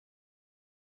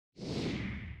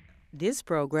This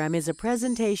program is a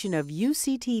presentation of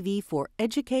UCTV for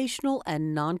educational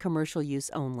and non-commercial use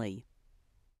only.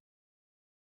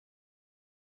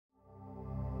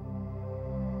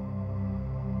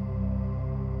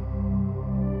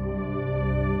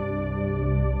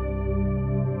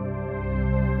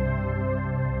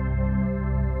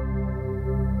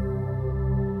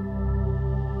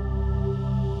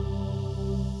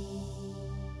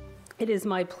 It is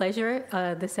my pleasure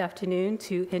this afternoon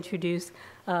to introduce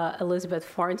Elizabeth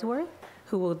Farnsworth,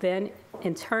 who will then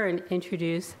in turn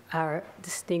introduce our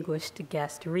distinguished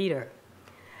guest reader.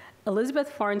 Elizabeth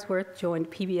Farnsworth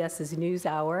joined PBS's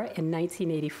NewsHour in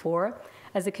 1984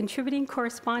 as a contributing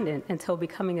correspondent until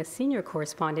becoming a senior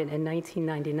correspondent in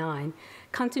 1999,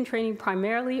 concentrating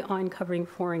primarily on covering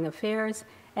foreign affairs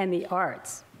and the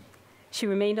arts. She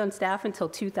remained on staff until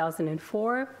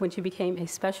 2004, when she became a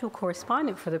special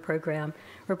correspondent for the program,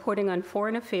 reporting on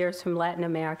foreign affairs from Latin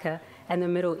America and the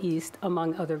Middle East,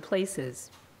 among other places.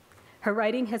 Her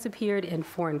writing has appeared in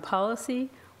Foreign Policy,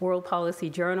 World Policy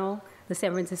Journal, the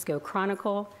San Francisco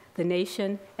Chronicle, The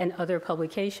Nation, and other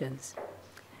publications.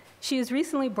 She has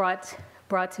recently brought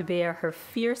to bear her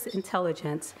fierce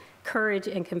intelligence, courage,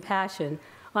 and compassion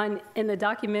in the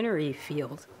documentary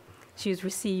field. She has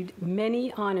received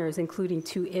many honors, including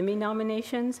 2 Emmy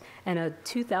nominations and a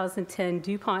 2010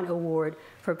 DuPont Award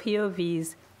for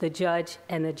POV's The Judge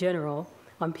and the General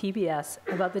on PBS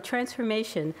about the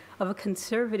transformation of a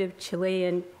conservative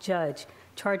Chilean judge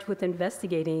charged with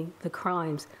investigating the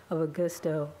crimes of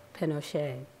Augusto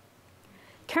Pinochet.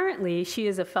 Currently, she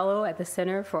is a fellow at the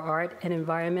Center for Art and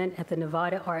Environment at the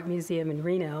Nevada Art Museum in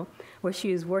Reno, where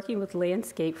she is working with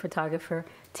landscape photographer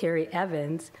Terry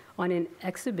Evans on an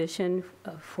exhibition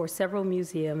for several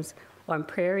museums on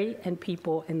prairie and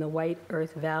people in the White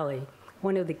Earth Valley,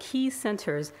 one of the key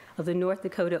centers of the North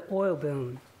Dakota oil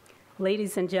boom.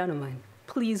 Ladies and gentlemen,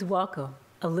 please welcome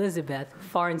Elizabeth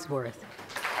Farnsworth.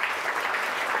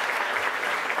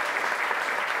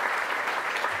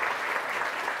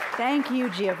 Thank you,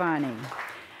 Giovanni.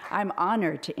 I'm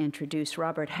honored to introduce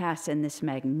Robert Hass in this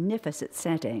magnificent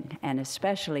setting, and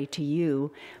especially to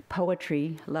you,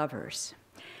 poetry lovers.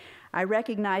 I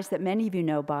recognize that many of you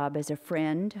know Bob as a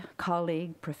friend,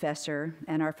 colleague, professor,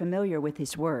 and are familiar with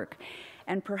his work.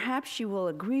 And perhaps you will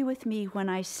agree with me when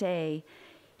I say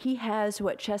he has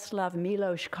what Czesław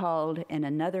Miłosz called in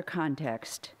another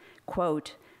context,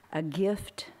 quote, a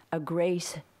gift, a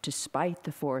grace despite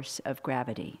the force of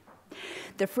gravity.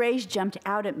 The phrase jumped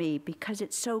out at me because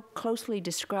it so closely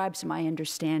describes my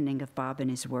understanding of Bob and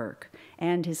his work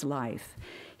and his life,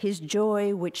 his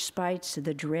joy which spites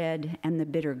the dread and the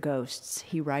bitter ghosts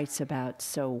he writes about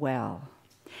so well.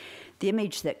 The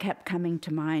image that kept coming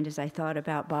to mind as I thought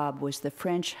about Bob was the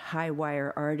French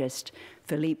high-wire artist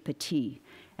Philippe Petit,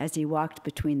 as he walked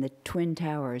between the twin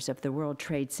towers of the World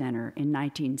Trade Center in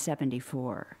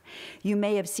 1974. You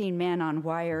may have seen Man on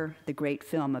Wire, the great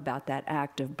film about that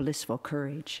act of blissful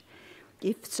courage.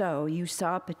 If so, you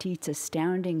saw Petit's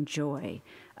astounding joy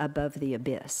above the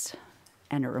abyss.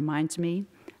 And it reminds me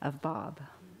of Bob.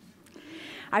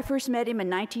 I first met him in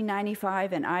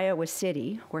 1995 in Iowa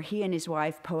City, where he and his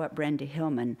wife, poet Brenda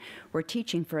Hillman, were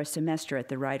teaching for a semester at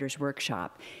the Writers'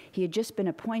 Workshop. He had just been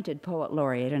appointed poet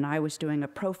laureate, and I was doing a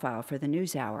profile for the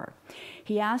NewsHour.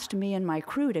 He asked me and my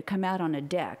crew to come out on a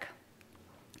deck.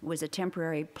 It was a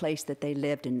temporary place that they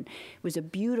lived in. It was a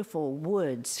beautiful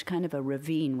woods, kind of a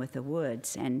ravine with the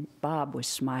woods, and Bob was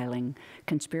smiling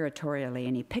conspiratorially,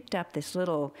 and he picked up this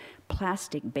little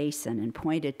plastic basin and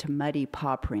pointed to muddy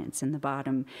paw prints in the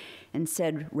bottom and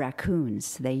said,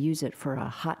 raccoons, they use it for a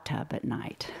hot tub at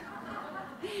night.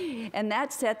 And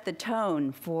that set the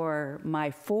tone for my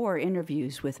 4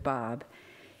 interviews with Bob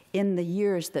in the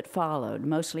years that followed,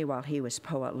 mostly while he was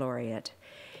poet laureate.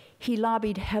 He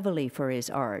lobbied heavily for his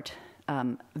art,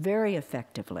 very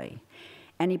effectively,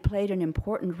 and he played an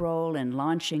important role in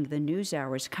launching the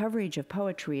NewsHour's coverage of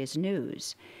poetry as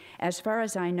news. As far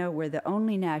as I know, we're the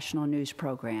only national news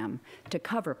program to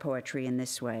cover poetry in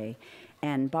this way,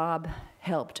 and Bob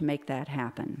helped make that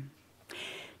happen.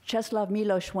 Czesław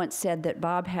Miłosz once said that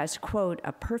Bob has, quote,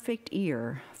 a perfect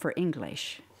ear for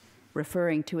English,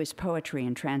 referring to his poetry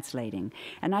and translating.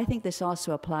 And I think this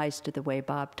also applies to the way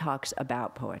Bob talks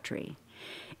about poetry.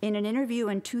 In an interview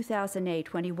in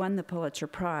 2008, when he won the Pulitzer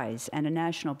Prize and a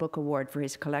National Book Award for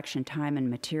his collection Time and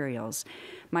Materials,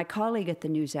 my colleague at the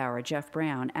NewsHour, Jeff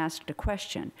Brown, asked a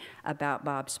question about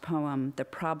Bob's poem, The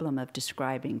Problem of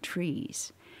Describing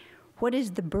Trees. What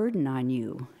is the burden on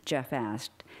you, Jeff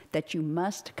asked, that you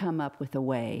must come up with a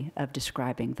way of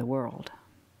describing the world?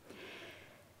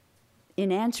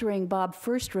 In answering, Bob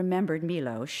first remembered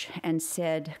Miłosz and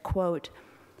said, quote,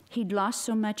 He'd lost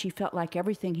so much he felt like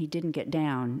everything he didn't get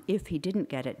down, if he didn't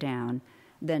get it down,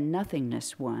 then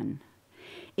nothingness won.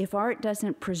 If art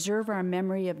doesn't preserve our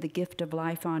memory of the gift of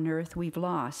life on earth, we've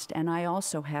lost, and I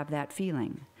also have that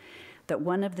feeling, that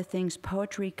one of the things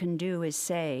poetry can do is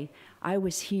say, I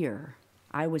was here,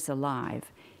 I was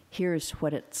alive, here's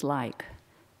what it's like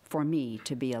for me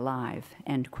to be alive,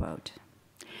 end quote.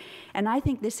 And I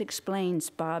think this explains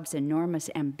Bob's enormous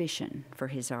ambition for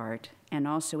his art, and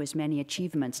also his many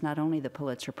achievements, not only the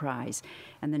Pulitzer Prize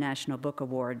and the National Book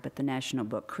Award, but the National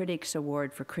Book Critics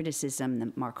Award for Criticism,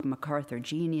 the MacArthur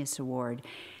Genius Award,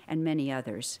 and many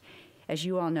others. As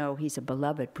you all know, he's a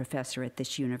beloved professor at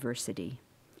this university.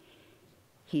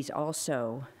 He's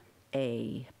also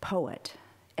a poet,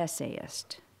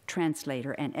 essayist,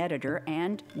 translator, and editor,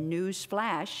 and news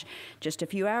flash, just a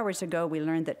few hours ago we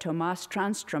learned that Tomas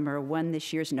Tranströmer won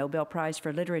this year's Nobel Prize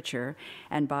for Literature,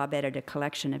 and Bob edited a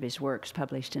collection of his works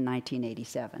published in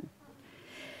 1987.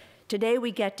 Today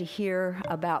we get to hear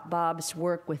about Bob's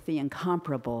work with the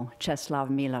incomparable Czesław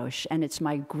Miłosz, and it's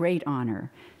my great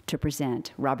honor to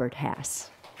present Robert Hass.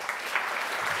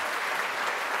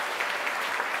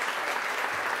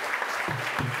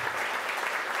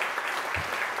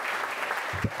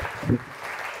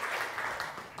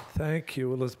 Thank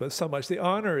you, Elizabeth, so much. The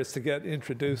honor is to get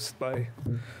introduced by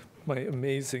my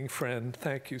amazing friend.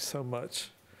 Thank you so much.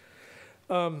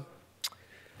 Tomas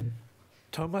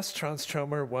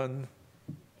Tranströmer won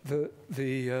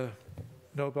the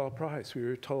Nobel Prize. We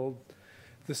were told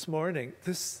this morning.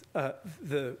 This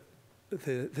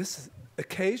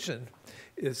occasion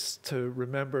is to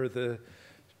remember the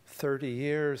 30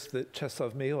 years that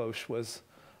Czesław Miłosz was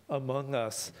among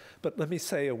us. But let me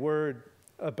say a word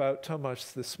about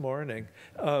Tomas this morning.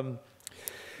 I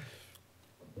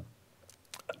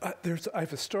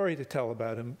have a story to tell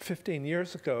about him. 15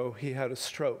 years ago, he had a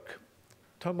stroke.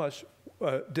 Tomas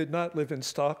did not live in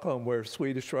Stockholm, where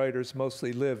Swedish writers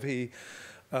mostly live. He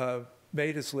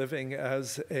made his living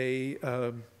as a,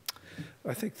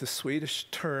 I think the Swedish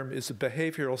term is a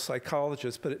behavioral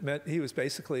psychologist, but it meant he was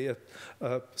basically a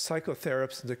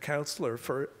psychotherapist and a counselor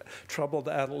for troubled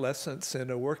adolescents in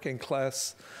a working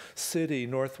class city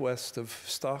northwest of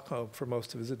Stockholm for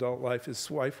most of his adult life.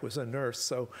 His wife was a nurse,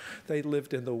 so they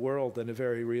lived in the world in a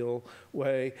very real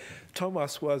way.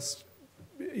 Tomas was,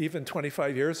 even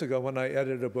 25 years ago when I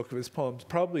edited a book of his poems,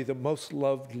 probably the most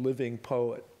loved living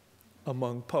poet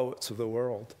among poets of the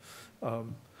world.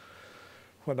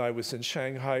 When I was in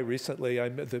Shanghai recently, I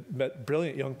met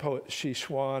brilliant young poet Xi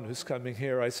Xuan, who's coming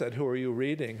here. I said, who are you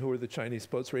reading? Who are the Chinese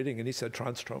poets reading? And he said,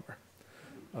 Tranströmer.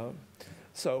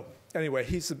 So anyway,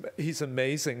 he's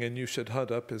amazing, and you should hunt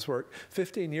up his work.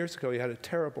 15 years ago, he had a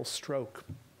terrible stroke.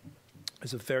 He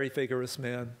was a very vigorous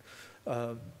man,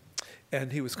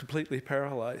 and he was completely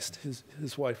paralyzed.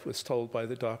 His wife was told by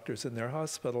the doctors in their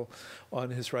hospital on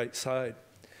his right side.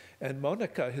 And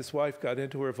Monica, his wife, got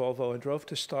into her Volvo and drove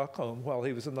to Stockholm while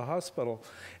he was in the hospital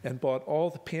and bought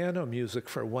all the piano music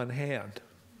for one hand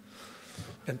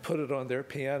and put it on their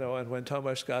piano. And when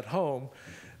Tomas got home,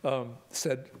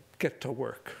 said, get to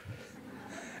work.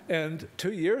 And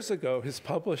 2 years ago, his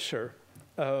publisher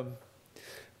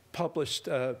published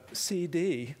a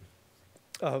CD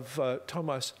of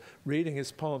Tomas reading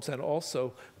his poems and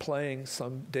also playing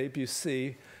some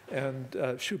Debussy and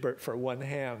Schubert for one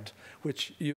hand,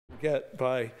 which you get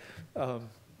by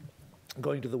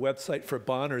going to the website for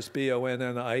Bonners,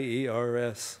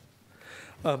 B-O-N-N-I-E-R-S.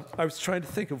 I was trying to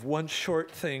think of one short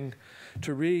thing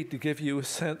to read to give you a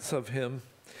sense of him.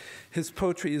 His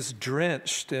poetry is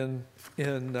drenched in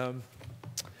the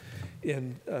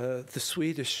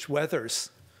Swedish weathers.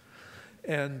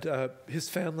 And his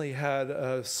family had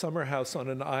a summer house on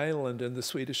an island in the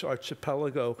Swedish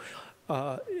archipelago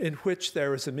in which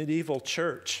there is a medieval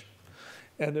church.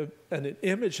 And an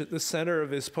image at the center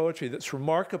of his poetry that's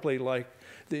remarkably like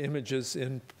the images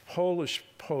in Polish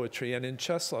poetry and in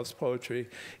Czesław's poetry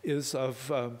is of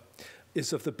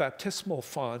the baptismal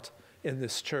font in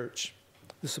this church.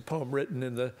 This is a poem written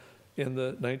in the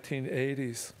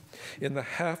 1980s. In the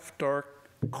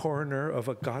half-dark corner of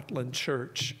a Gotland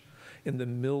church, in the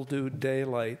mildewed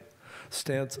daylight,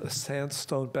 stands a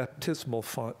sandstone baptismal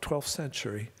font, 12th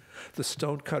century. The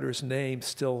stonecutter's name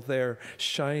still there,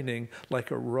 shining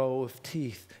like a row of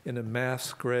teeth in a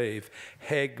mass grave,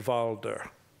 Häggvalder.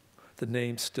 the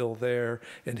name still there,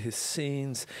 and his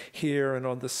scenes here and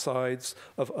on the sides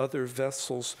of other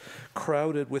vessels,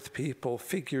 crowded with people,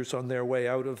 figures on their way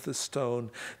out of the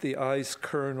stone, the ice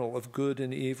kernel of good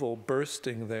and evil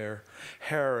bursting there,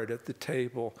 Herod at the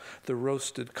table, the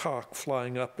roasted cock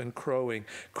flying up and crowing,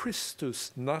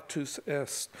 Christus natus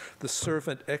est, the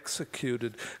servant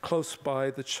executed, close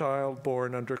by the child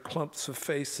born under clumps of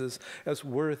faces, as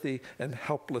worthy and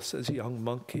helpless as young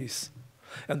monkeys,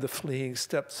 and the fleeing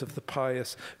steps of the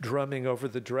pious drumming over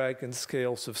the dragon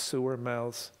scales of sewer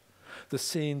mouths. The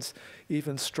scenes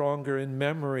even stronger in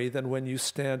memory than when you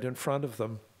stand in front of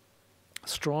them.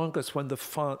 Strongest when the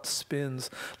font spins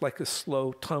like a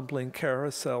slow tumbling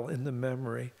carousel in the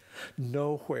memory.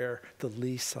 Nowhere the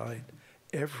lee side,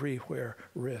 everywhere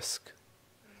risk.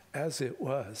 As it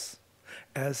was,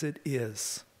 as it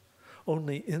is.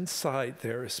 Only inside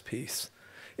there is peace,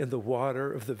 in the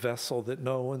water of the vessel that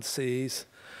no one sees,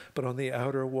 but on the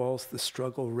outer walls the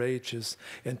struggle rages,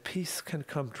 and peace can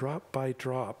come drop by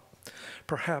drop,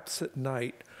 perhaps at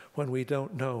night when we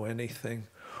don't know anything,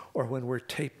 or when we're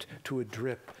taped to a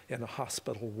drip in a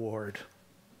hospital ward.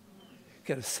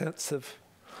 Get a sense of,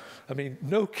 I mean,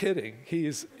 no kidding,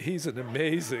 he's an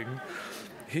amazing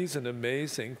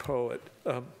poet.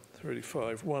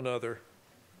 35, one other.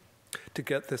 To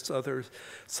get this other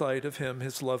side of him,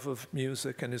 his love of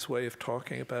music and his way of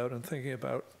talking about and thinking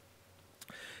about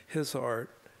his art,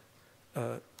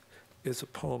 is a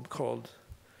poem called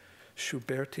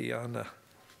Schubertiana,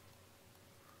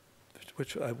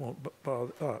 which I won't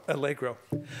bother, Allegro.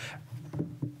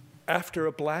 After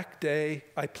a black day,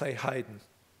 I play Haydn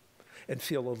and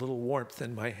feel a little warmth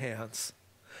in my hands.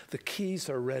 The keys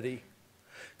are ready.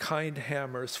 Kind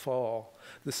hammers fall.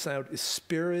 The sound is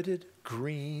spirited,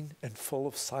 green, and full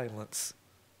of silence.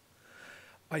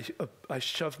 I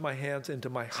shove my hands into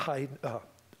my Haydn,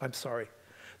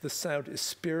 The sound is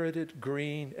spirited,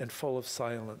 green, and full of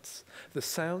silence. The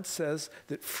sound says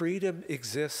that freedom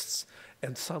exists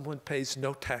and someone pays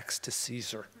no tax to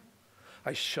Caesar.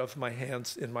 I shove my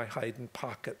hands in my Haydn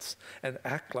pockets and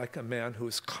act like a man who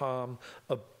is calm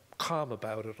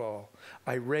about it all.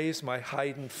 I raise my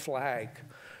Haydn flag.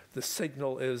 The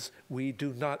signal is, we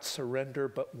do not surrender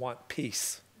but want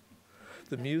peace.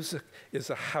 The music is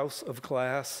a house of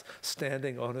glass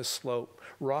standing on a slope.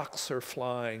 Rocks are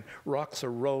flying. Rocks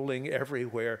are rolling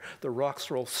everywhere. The rocks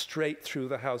roll straight through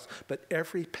the house, but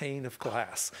every pane of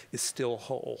glass is still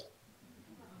whole.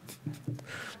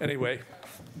 Anyway,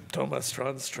 Thomas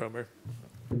Tranströmer,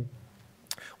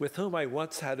 with whom I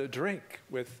once had a drink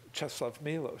with Czesław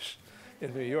Miłosz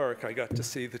in New York. I got to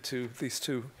see these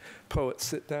two poets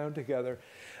sit down together.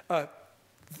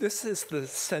 This is the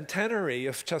centenary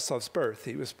of Czesław's birth.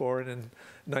 He was born in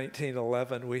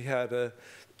 1911. We had a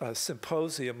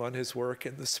symposium on his work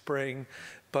in the spring,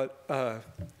 but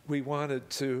we wanted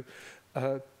to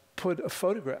put a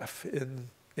photograph in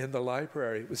the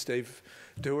library. It was Dave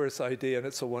Dewar's idea, and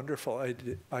it's a wonderful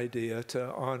idea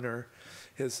to honor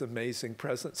his amazing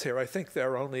presence here. I think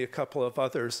there are only a couple of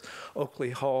others.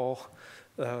 Oakley Hall,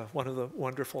 one of the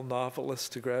wonderful novelists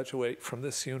to graduate from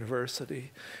this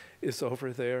university, is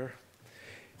over there.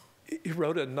 He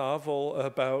wrote a novel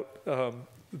about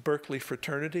Berkeley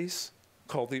fraternities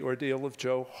called The Ordeal of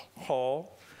Joe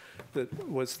Hall, that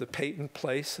was the Peyton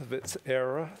Place of its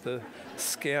era, the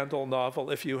scandal novel.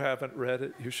 If you haven't read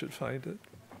it, you should find it.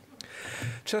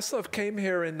 Czesław came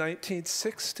here in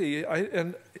 1960,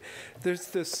 and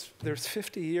there's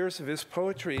 50 years of his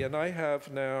poetry, and I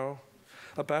have now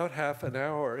about half an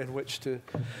hour in which to,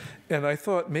 and I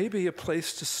thought maybe a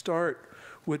place to start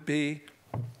would be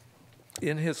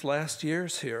in his last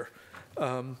years here,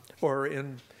 or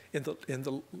in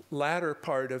the latter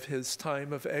part of his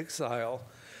time of exile.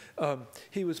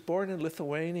 He was born in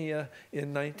Lithuania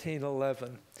in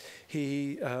 1911.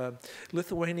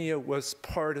 Lithuania was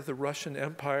part of the Russian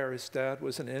Empire. His dad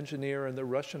was an engineer in the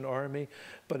Russian army,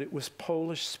 but it was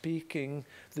Polish-speaking.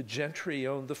 The gentry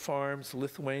owned the farms.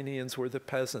 Lithuanians were the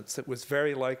peasants. It was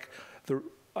very like the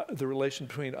relation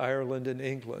between Ireland and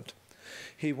England.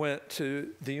 He went to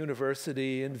the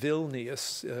university in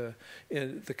Vilnius,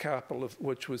 in the capital of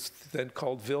which was then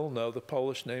called Vilno, the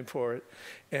Polish name for it.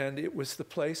 And it was the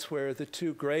place where the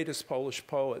two greatest Polish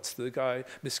poets, the guy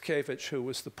Mickiewicz, who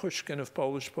was the Pushkin of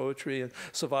Polish poetry, and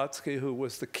Słowacki, who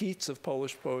was the Keats of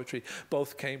Polish poetry,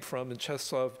 both came from. And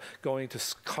Czesław, going to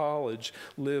college,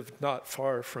 lived not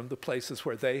far from the places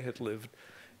where they had lived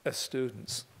as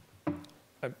students.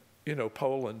 You know,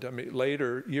 Poland. I mean,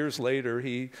 years later,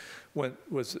 he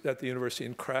was at the university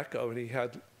in Krakow, and he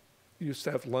used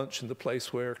to have lunch in the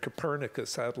place where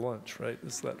Copernicus had lunch, right?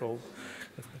 Is that old?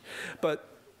 But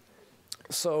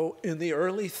so in the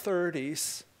early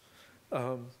 30s,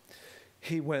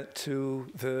 he went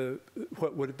to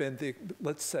what would have been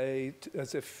let's say,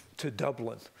 as if to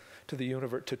Dublin,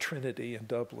 to Trinity in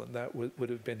Dublin. That would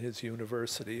have been his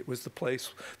university. It was the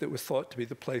place that was thought to be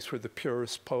the place where the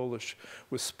purest Polish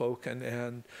was spoken,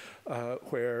 and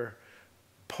where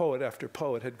poet after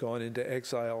poet had gone into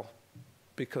exile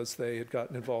because they had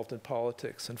gotten involved in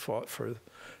politics and fought for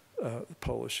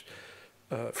Polish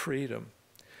freedom.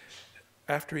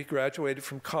 After he graduated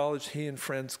from college, he and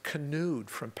friends canoed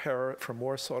from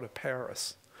Warsaw to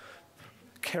Paris,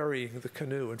 carrying the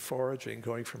canoe and foraging,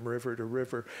 going from river to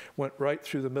river, went right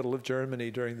through the middle of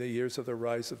Germany during the years of the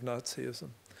rise of Nazism.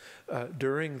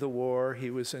 During the war,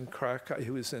 he was in Krakow.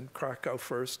 He was in Krakow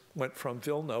first, went from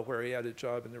Vilna, where he had a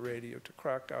job in the radio, to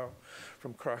Krakow,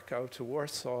 from Krakow to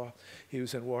Warsaw. He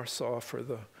was in Warsaw for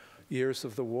the years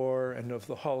of the war and of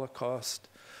the Holocaust.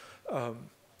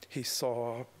 He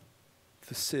saw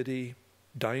the city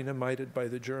dynamited by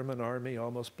the German army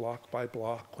almost block by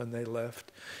block when they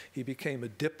left. He became a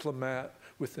diplomat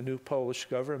with the new Polish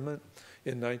government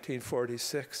in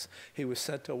 1946. He was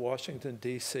sent to Washington,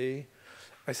 D.C.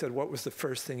 I said, what was the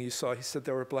first thing you saw? He said,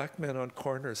 there were black men on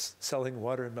corners selling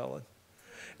watermelon.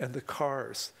 And the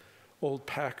cars, old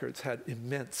Packards, had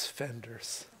immense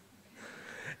fenders.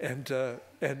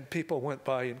 And people went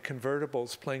by in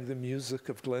convertibles playing the music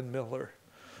of Glenn Miller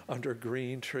under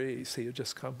green trees. He had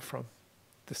just come from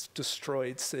this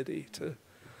destroyed city to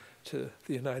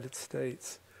the United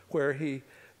States, where he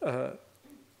taught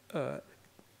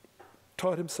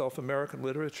himself American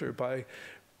literature by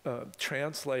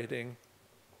translating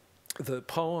the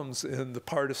poems in the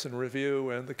Partisan Review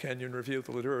and the Kenyon Review,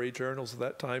 the literary journals of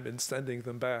that time, and sending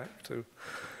them back to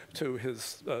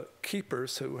his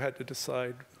keepers, who had to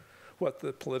decide what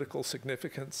the political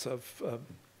significance of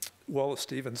Wallace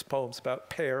Stevens' poems about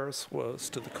pears was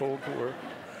to the Cold War.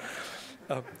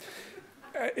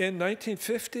 In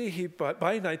 1950, by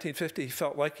 1950, he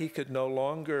felt like he could no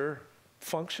longer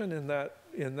function in that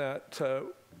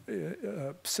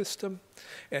system,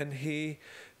 and he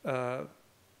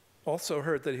also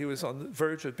heard that he was on the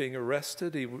verge of being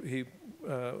arrested. He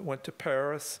went to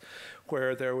Paris,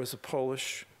 where there was a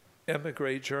Polish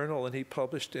emigre journal, and he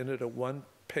published in it a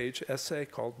one-page essay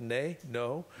called Nay,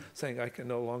 No, saying, I can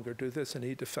no longer do this, and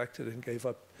he defected and gave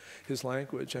up his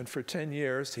language. And for 10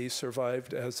 years, he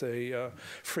survived as a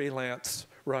freelance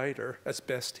writer as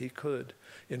best he could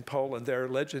in Poland. There are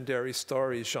legendary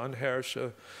stories. Jan Hersch,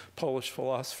 a Polish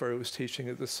philosopher who was teaching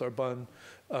at the Sorbonne,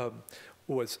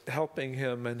 was helping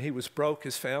him, and he was broke.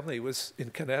 His family was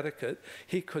in Connecticut.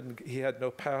 He had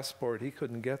no passport. He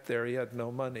couldn't get there. He had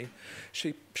no money.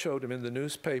 She showed him in the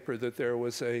newspaper that there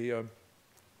was a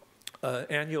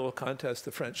annual contest.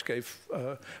 The French gave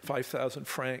 5,000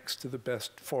 francs to the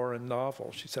best foreign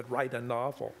novel. She said, write a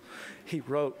novel. He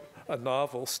wrote a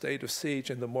novel, State of Siege,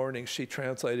 in the morning. She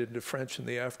translated into French in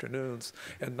the afternoons.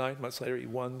 And 9 months later, he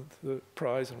won the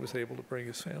prize and was able to bring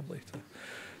his family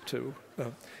to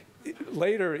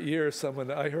later years,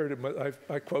 I heard him,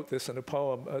 I quote this in a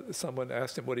poem, someone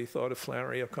asked him what he thought of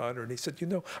Flannery O'Connor, and he said,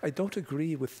 I don't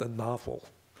agree with the novel.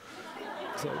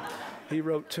 So he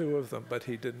wrote 2 of them, but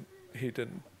he didn't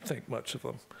think much of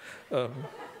them.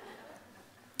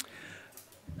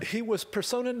 He was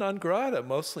persona non grata,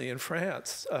 mostly in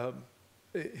France.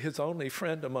 His only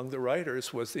friend among the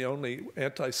writers was the only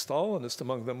anti-Stalinist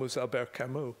among them was Albert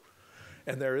Camus.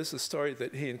 And there is a story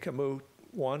that he and Camus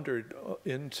wandered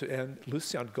into, and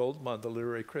Lucien Goldman, the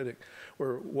literary critic,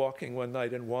 were walking one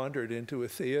night and wandered into a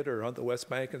theater on the West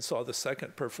Bank and saw the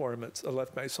second performance,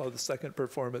 left bank saw the second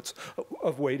performance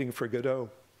of Waiting for Godot,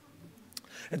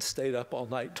 and stayed up all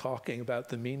night talking about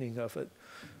the meaning of it.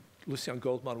 Lucien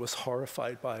Goldman was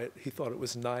horrified by it. He thought it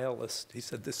was nihilist. He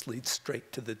said, this leads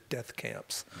straight to the death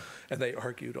camps. And they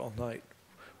argued all night.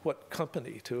 What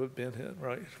company to have been in,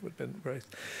 right? Would have been right.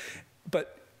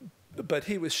 But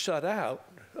he was shut out.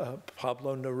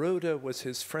 Pablo Neruda was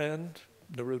his friend.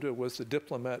 Neruda was the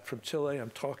diplomat from Chile. I'm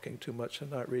talking too much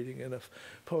and not reading enough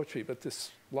poetry, but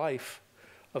this life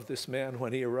of this man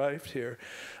when he arrived here.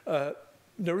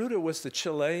 Neruda was the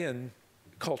Chilean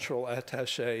cultural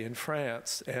attaché in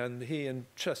France, and he and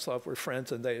Czesław were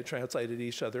friends, and they had translated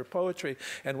each other poetry.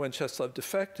 And when Czesław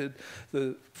defected,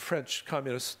 the French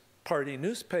Communist Party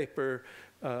newspaper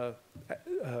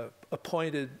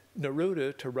appointed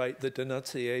Neruda to write the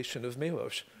denunciation of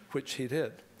Miłosz, which he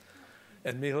did.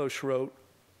 And Miłosz wrote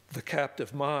The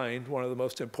Captive Mind, one of the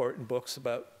most important books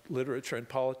about literature and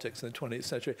politics in the 20th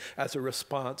century, as a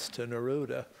response to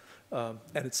Neruda. And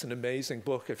it's an amazing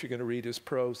book. If you're going to read his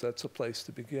prose, that's a place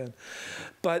to begin.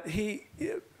 But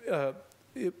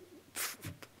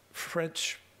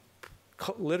French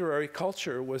literary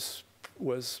culture was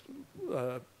was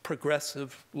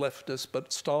progressive leftist but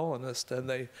Stalinist,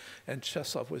 and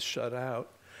Czesław was shut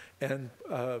out, and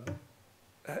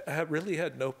really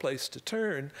had no place to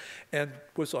turn, and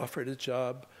was offered a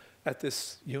job at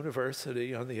this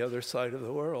university on the other side of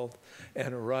the world,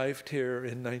 and arrived here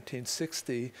in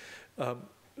 1960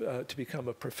 to become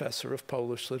a professor of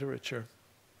Polish literature.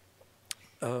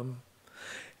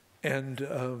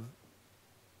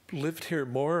 Lived here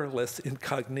more or less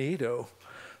incognito,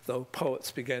 though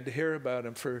poets began to hear about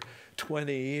him for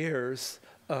 20 years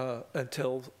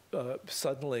until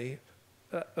suddenly,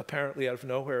 apparently out of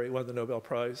nowhere, he won the Nobel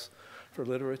Prize for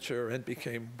Literature and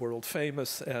became world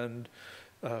famous, and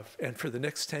for the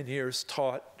next 10 years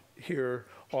taught here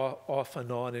off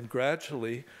and on, and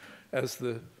gradually, as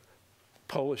the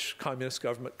Polish communist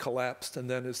government collapsed, and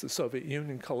then as the Soviet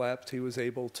Union collapsed, he was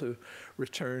able to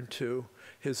return to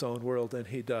his own world, and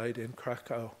he died in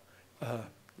Krakow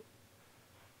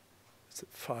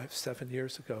 7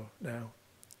 years ago now.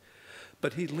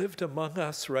 But he lived among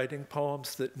us, writing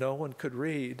poems that no one could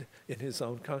read in his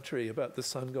own country about the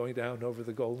sun going down over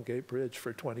the Golden Gate Bridge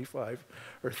for 25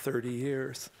 or 30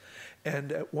 years.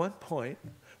 And at one point,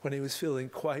 when he was feeling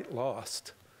quite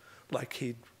lost, like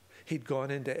he'd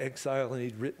gone into exile and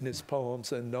he'd written his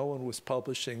poems and no one was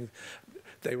publishing.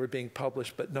 They were being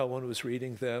published, but no one was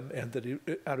reading them, and that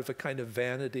out of a kind of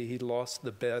vanity, he lost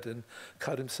the bet and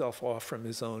cut himself off from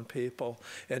his own people.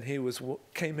 And he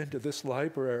came into this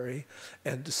library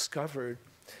and discovered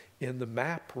in the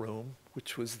map room,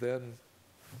 which was then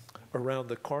around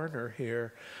the corner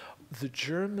here, the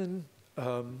German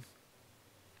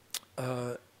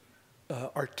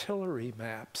artillery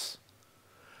maps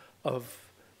of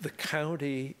the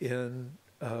county in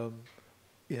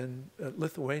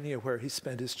Lithuania where he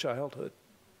spent his childhood.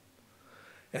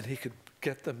 And he could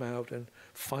get them out and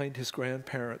find his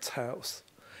grandparents' house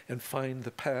and find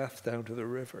the path down to the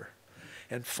river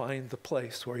and find the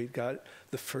place where he got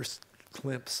the first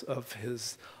glimpse of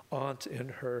his aunt in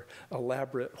her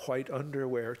elaborate white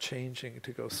underwear changing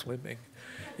to go swimming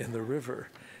in the river.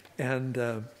 And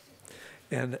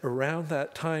around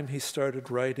that time, he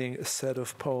started writing a set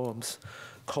of poems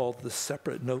called The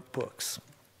Separate Notebooks.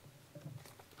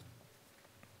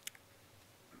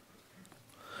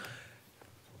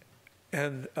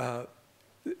 And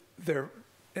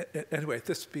anyway,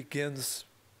 this begins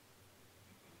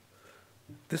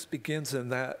in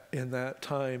that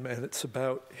time, and it's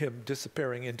about him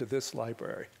disappearing into this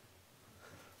library.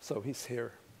 So he's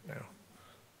here now.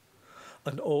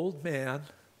 An old man,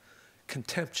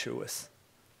 contemptuous,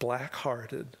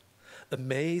 black-hearted,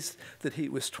 amazed that he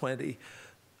was 20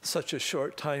 such a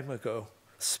short time ago,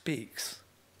 speaks,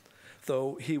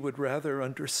 though he would rather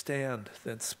understand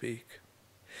than speak.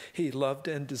 He loved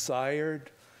and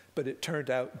desired, but it turned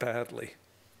out badly.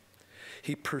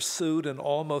 He pursued and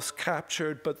almost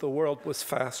captured, but the world was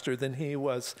faster than he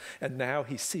was, and now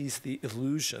he sees the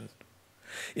illusion.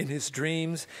 In his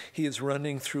dreams, he is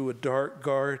running through a dark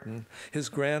garden. His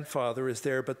grandfather is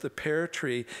there, but the pear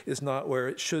tree is not where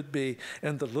it should be,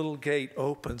 and the little gate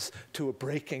opens to a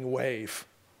breaking wave.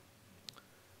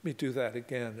 Let me do that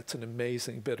again. It's an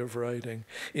amazing bit of writing.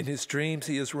 In his dreams,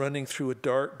 he is running through a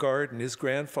dark garden. His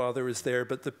grandfather is there,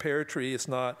 but the pear tree is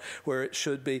not where it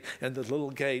should be, and the little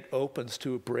gate opens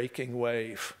to a breaking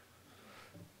wave.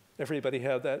 Everybody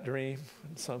had that dream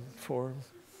in some form?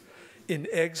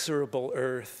 Inexorable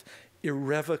earth,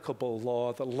 irrevocable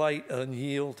law, the light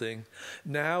unyielding.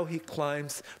 Now he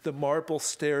climbs the marble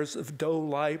stairs of Doe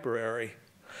Library,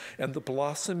 and the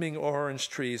blossoming orange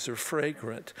trees are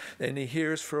fragrant, and he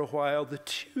hears for a while the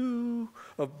chew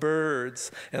of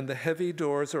birds, and the heavy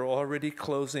doors are already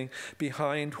closing,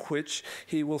 behind which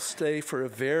he will stay for a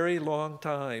very long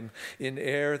time in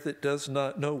air that does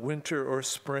not know winter or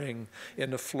spring,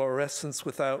 in a fluorescence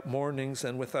without mornings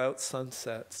and without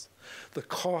sunsets. The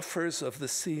coffers of the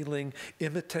ceiling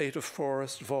imitate a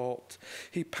forest vault.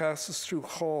 He passes through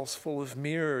halls full of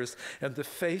mirrors, and the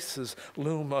faces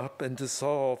loom up and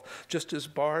dissolve, just as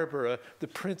Barbara, the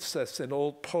princess in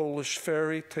old Polish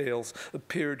fairy tales,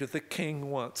 appeared to the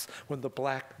king once when the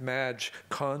black mage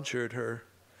conjured her.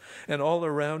 And all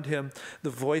around him, the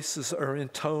voices are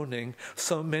intoning,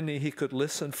 so many he could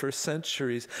listen for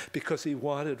centuries, because he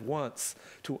wanted once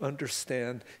to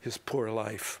understand his poor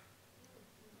life.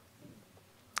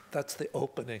 That's the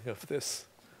opening of this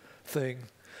thing.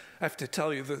 I have to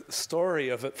tell you, the story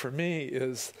of it for me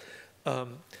is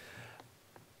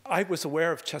I was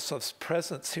aware of Czesław's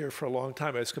presence here for a long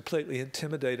time. I was completely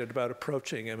intimidated about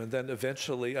approaching him, and then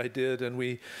eventually I did, and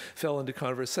we fell into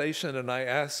conversation, and I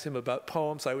asked him about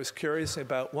poems I was curious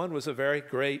about. One was a very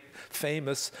great,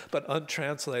 famous, but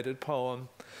untranslated poem,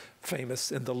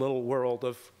 famous in the little world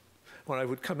of when I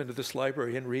would come into this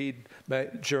library and read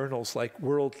journals like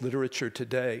World Literature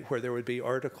Today, where there would be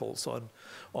articles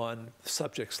on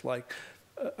subjects like,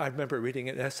 I remember reading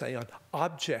an essay on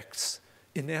objects,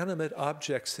 inanimate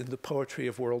objects in the poetry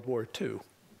of World War II.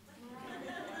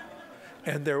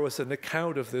 And there was an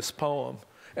account of this poem.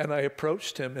 And I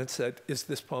approached him and said, "Is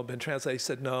this poem been translated?" He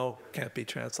said, "No, can't be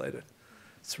translated.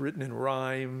 It's written in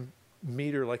rhyme,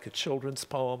 meter like a children's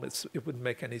poem. It wouldn't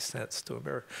make any sense to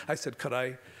America." I said, "Could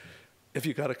I, if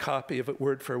you got a copy of it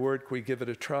word for word, could we give it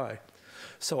a try?"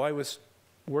 So I was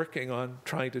working on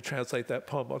trying to translate that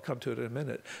poem. I'll come to it in a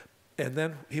minute. And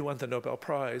then he won the Nobel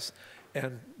Prize.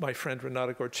 And my friend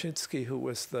Renata Gorczynski, who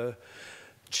was the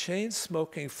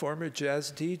chain-smoking former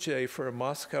jazz DJ for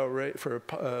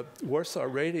a Warsaw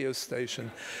radio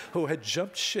station, who had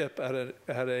jumped ship at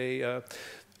a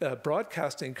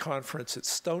broadcasting conference at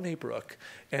Stony Brook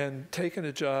and taken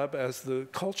a job as the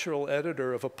cultural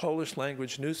editor of a Polish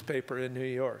language newspaper in New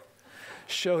York,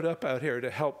 showed up out here to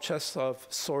help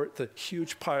Czesław sort the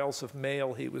huge piles of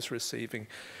mail he was receiving.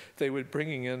 They were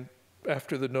bringing in,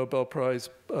 after the Nobel Prize,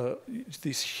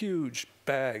 these huge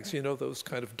bags, you know, those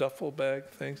kind of duffel bag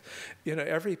things. You know,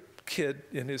 every kid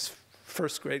in his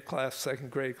first grade class, second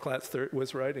grade class, third,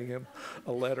 was writing him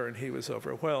a letter, and he was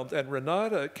overwhelmed. And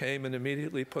Renata came and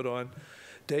immediately put on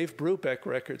Dave Brubeck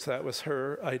records. That was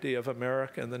her idea of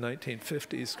America in the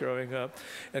 1950s growing up,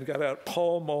 and got out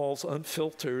Pall Malls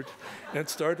Unfiltered and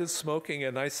started smoking.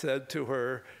 And I said to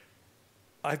her,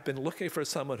 "I've been looking for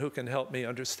someone who can help me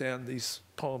understand these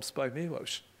poems by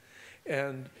Miłosz."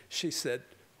 And she said,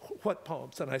 "What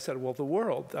poems?" And I said, "Well, The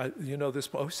World. You know this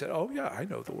poem?" She said, "Oh, yeah, I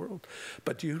know The World.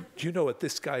 But do you know what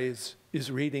this guy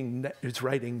is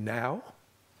writing now?"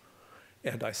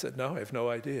 And I said, "No, I have no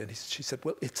idea." And she said,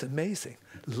 "Well, it's amazing.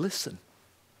 Listen.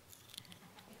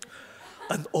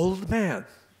 An old man,"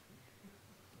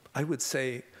 I would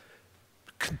say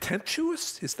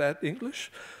contemptuous, is that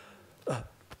English?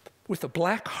 "With a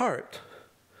black heart."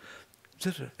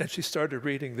 And she started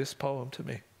reading this poem to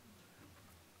me.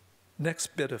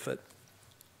 Next bit of it.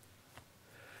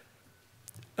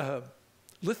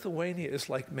 Lithuania is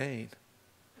like Maine.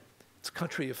 It's a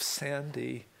country of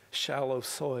sandy, shallow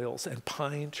soils and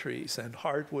pine trees and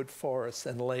hardwood forests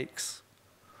and lakes.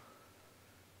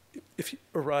 If you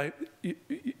arrive,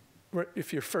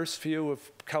 if your first view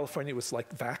of California was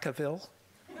like Vacaville,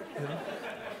 you know?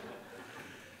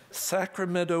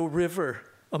 Sacramento River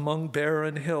among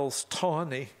barren hills,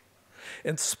 tawny,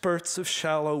 and spurts of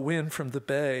shallow wind from the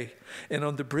bay. And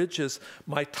on the bridges,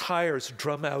 my tires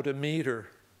drum out a meter.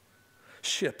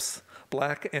 Ships,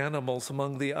 black animals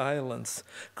among the islands,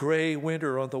 gray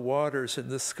winter on the waters and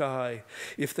the sky.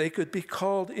 If they could be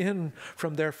called in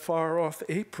from their far-off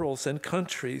Aprils and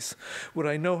countries, would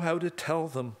I know how to tell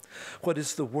them what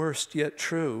is the worst yet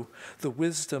true, the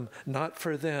wisdom not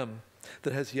for them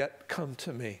that has yet come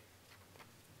to me?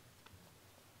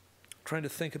 Trying to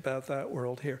think about that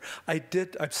world here.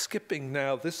 I'm skipping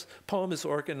now. This poem is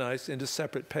organized into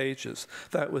separate pages.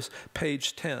 That was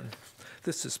page 10.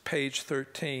 This is page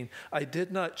 13. I did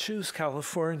not choose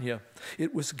California.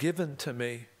 It was given to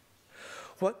me.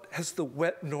 What has the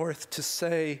wet north to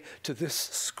say to this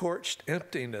scorched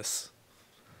emptiness?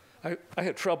 I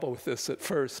had trouble with this at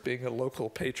first, being a local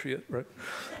patriot, right?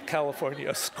 California,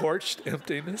 a scorched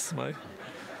emptiness.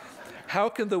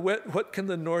 What can the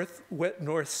wet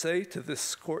north say to this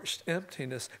scorched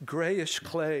emptiness? Grayish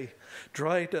clay,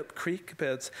 dried up creek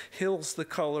beds, hills the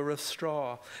color of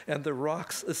straw, and the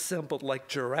rocks assembled like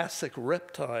Jurassic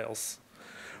reptiles.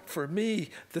 For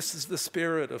me, this is the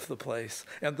spirit of the place,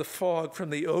 and the fog from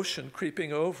the ocean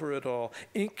creeping over it all,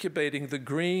 incubating the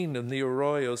green and the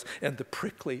arroyos, and the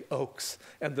prickly oaks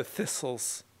and the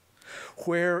thistles.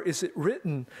 Where is it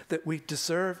written that we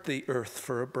deserve the earth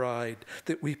for a bride,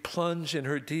 that we plunge in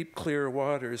her deep, clear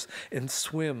waters and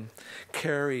swim,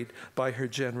 carried by her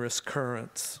generous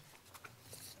currents?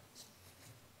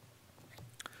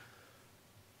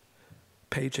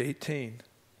 Page 18.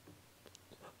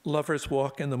 Lovers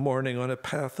walk in the morning on a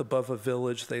path above a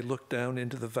village. They look down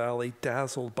into the valley,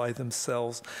 dazzled by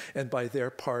themselves and by their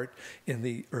part in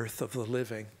the earth of the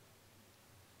living.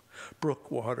 Brook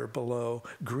water below,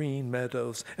 green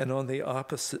meadows, and on the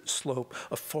opposite slope,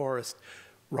 a forest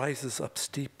rises up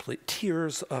steeply,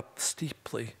 tears up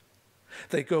steeply.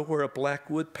 They go where a black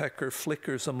woodpecker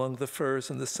flickers among the firs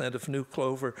and the scent of new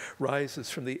clover rises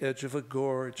from the edge of a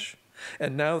gorge.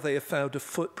 And now they have found a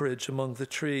footbridge among the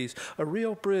trees, a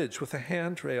real bridge with a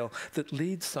handrail that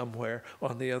leads somewhere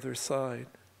on the other side.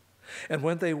 And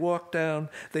when they walk down,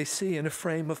 they see in a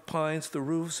frame of pines the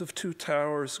roofs of 2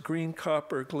 towers, green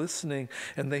copper glistening,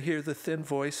 and they hear the thin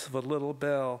voice of a little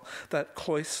bell, that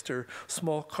cloister,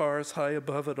 small cars high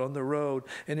above it on the road,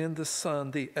 and in the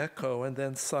sun the echo and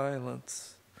then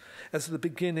silence. As the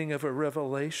beginning of a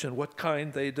revelation, what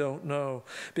kind they don't know,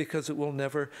 because it will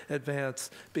never advance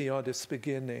beyond its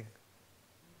beginning.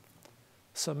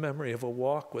 Some memory of a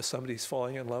walk with somebody he's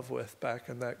falling in love with back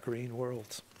in that green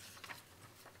world.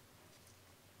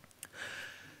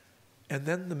 And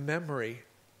then the memory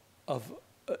of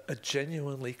a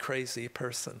genuinely crazy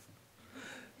person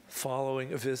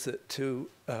following a visit to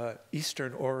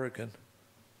Eastern Oregon.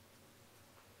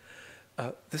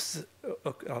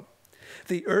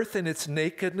 The earth in its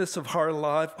nakedness of hard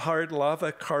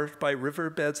lava carved by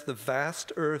riverbeds, the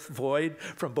vast earth void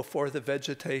from before the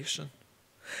vegetation.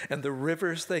 And the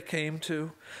rivers they came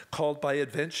to, called by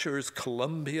adventurers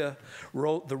Columbia,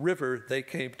 the river they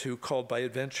came to, called by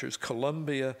adventurers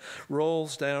Columbia,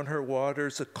 rolls down her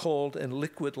waters, a cold and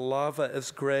liquid lava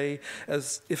as gray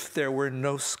as if there were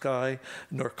no sky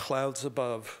nor clouds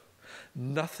above.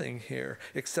 Nothing here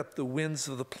except the winds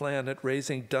of the planet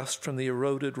raising dust from the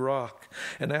eroded rock.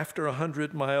 And after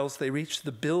 100 miles, they reach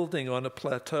the building on a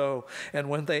plateau. And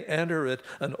when they enter it,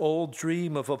 an old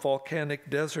dream of a volcanic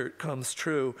desert comes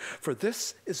true. For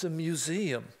this is a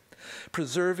museum,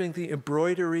 preserving the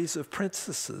embroideries of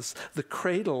princesses, the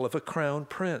cradle of a crown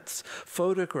prince,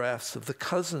 photographs of the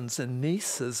cousins and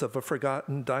nieces of a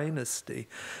forgotten dynasty.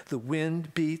 The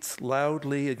wind beats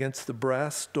loudly against the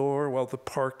brass door while the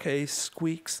parquet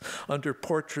squeaks under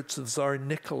portraits of Tsar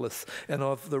Nicholas and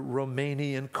of the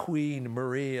Romanian Queen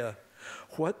Maria.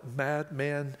 What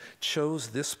madman chose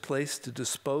this place to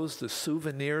dispose the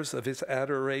souvenirs of his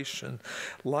adoration,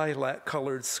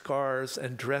 lilac-colored scarves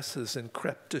and dresses in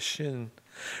crêpe de chine?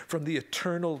 From the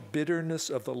eternal bitterness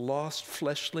of the lost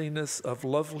fleshliness of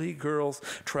lovely girls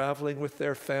traveling with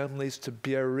their families to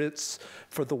Biarritz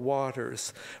for the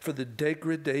waters, for the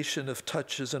degradation of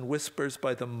touches and whispers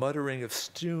by the muttering of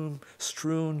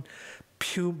strewn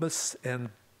pumice and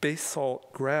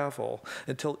basalt gravel,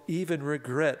 until even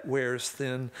regret wears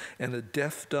thin and a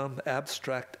deaf-dumb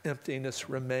abstract emptiness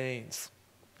remains.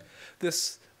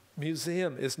 This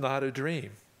museum is not a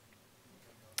dream.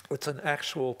 It's an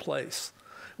actual place.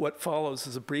 What follows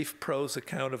is a brief prose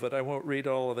account of it. I won't read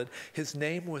all of it. His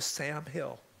name was Sam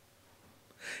Hill,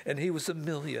 and he was a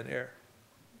millionaire.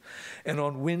 And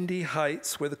on windy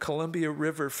heights where the Columbia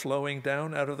River flowing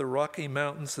down out of the Rocky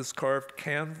Mountains has carved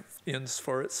canyons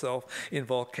for itself in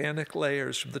volcanic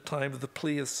layers from the time of the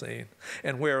Pliocene,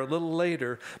 and where a little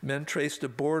later men traced a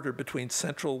border between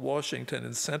central Washington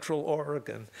and central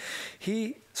Oregon,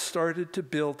 he started to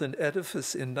build an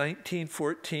edifice in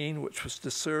 1914 which was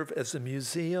to serve as a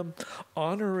museum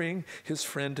honoring his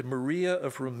friend Maria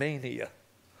of Romania,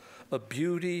 a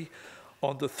beauty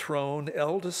on the throne,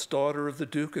 eldest daughter of the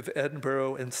Duke of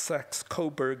Edinburgh and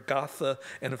Saxe-Coburg-Gotha,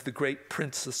 and of the great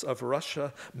Princess of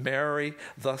Russia, Mary,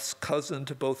 thus cousin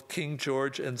to both King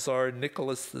George and Tsar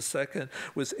Nicholas II,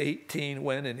 was 18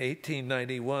 when, in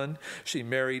 1891, she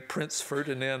married Prince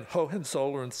Ferdinand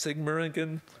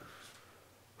Hohenzollern-Sigmaringen,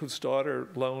 whose daughter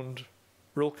loaned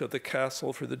Rilke the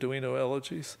castle for the Duino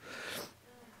elegies.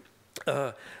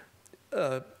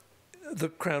 The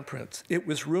crown prince. It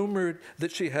was rumored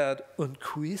that she had une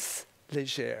cuisse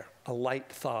légère, a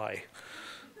light thigh.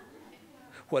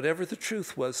 Whatever the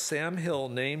truth was, Sam Hill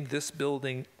named this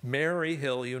building Mary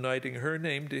Hill, uniting her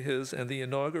name to his, and the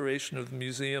inauguration of the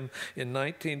museum in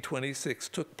 1926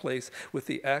 took place with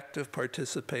the active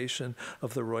participation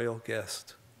of the royal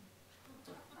guest.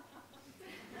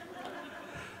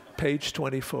 Page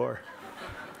 24.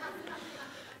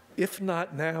 If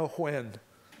not now, when?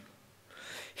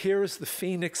 Here is the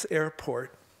Phoenix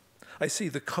airport. I see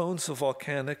the cones of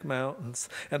volcanic mountains,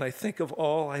 and I think of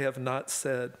all I have not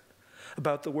said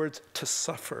about the words to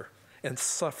suffer and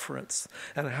sufferance,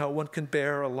 and how one can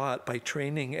bear a lot by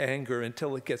training anger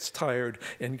until it gets tired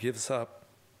and gives up.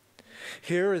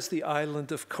 Here is the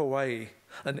island of Kauai,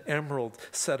 an emerald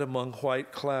set among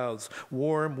white clouds,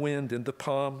 warm wind in the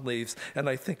palm leaves, and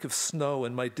I think of snow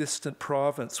in my distant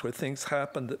province where things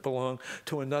happen that belong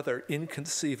to another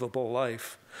inconceivable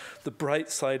life. The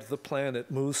bright side of the planet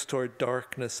moves toward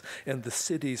darkness, and the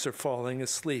cities are falling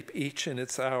asleep, each in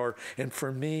its hour. And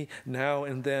for me, now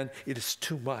and then, it is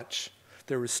too much.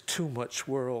 There is too much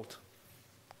world.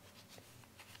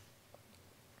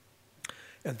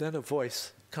 And then a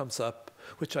voice comes up,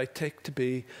 which I take to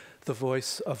be the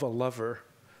voice of a lover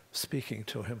speaking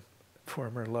to him,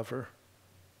 former lover.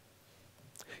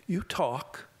 You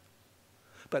talk,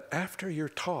 but after your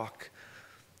talk,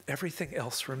 everything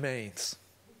else remains.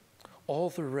 All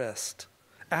the rest,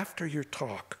 after your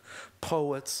talk,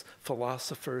 poets,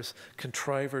 philosophers,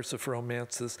 contrivers of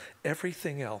romances,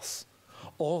 everything else,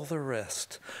 all the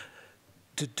rest,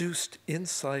 deduced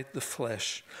inside the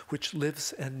flesh, which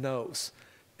lives and knows,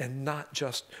 and not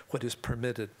just what is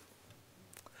permitted.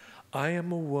 I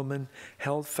am a woman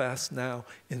held fast now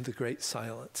in the great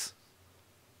silence.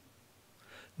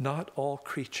 Not all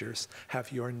creatures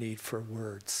have your need for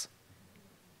words.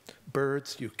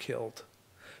 Birds you killed,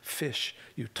 fish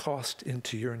you tossed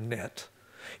into your net.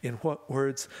 In what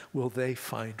words will they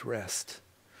find rest?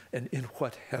 And in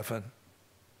what heaven?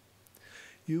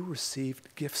 You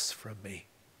received gifts from me.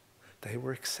 They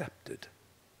were accepted.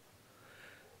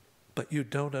 But you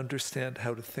don't understand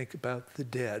how to think about the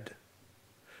dead.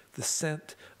 The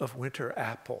scent of winter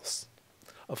apples,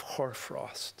 of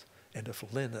hoarfrost, and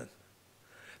of linen.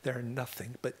 There are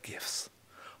nothing but gifts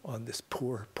on this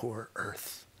poor, poor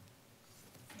earth.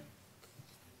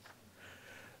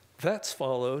 That's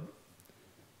followed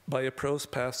by a prose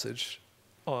passage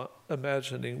on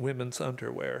imagining women's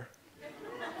underwear.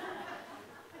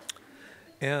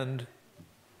 And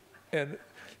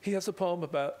he has a poem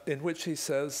in which he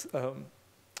says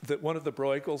that one of the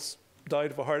Bruegels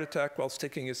died of a heart attack while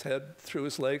sticking his head through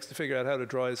his legs to figure out how to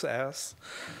draw his ass.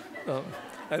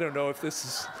 I don't know if this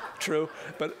is true,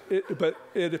 but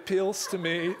it appeals to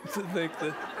me to think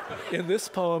that in this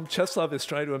poem, Czesław is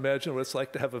trying to imagine what it's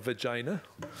like to have a vagina,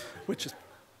 which is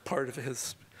part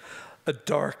of a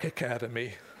dark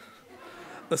academy.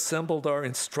 Assembled are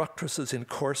instructresses in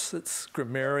corsets,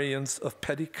 grammarians of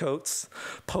petticoats,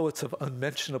 poets of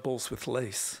unmentionables with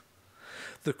lace.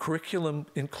 The curriculum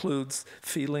includes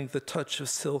feeling the touch of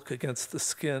silk against the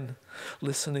skin,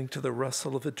 listening to the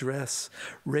rustle of a dress,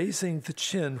 raising the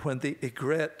chin when the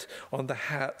aigrette on the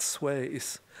hat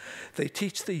sways. They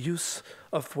teach the use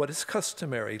of what is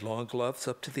customary, long gloves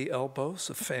up to the elbows,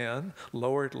 a fan,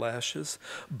 lowered lashes,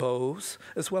 bows,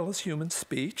 as well as human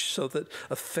speech, so that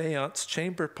a faience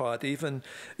chamber pot, even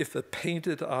if a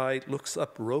painted eye looks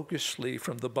up roguishly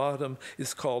from the bottom,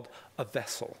 is called a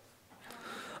vessel.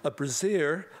 A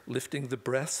brassiere, lifting the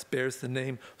breasts, bears the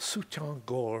name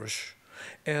soutien-gorge.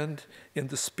 And in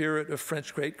the spirit of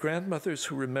French great-grandmothers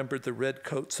who remembered the red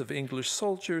coats of English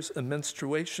soldiers, a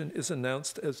menstruation is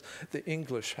announced as the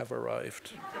English have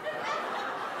arrived.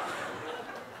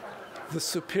 The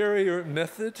superior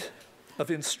method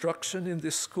of instruction in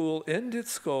this school and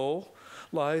its goal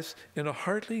lies in a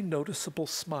hardly noticeable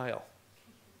smile.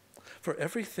 For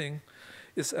everything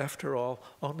is, after all,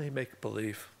 only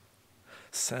make-believe.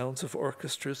 Sounds of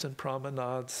orchestras and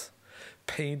promenades,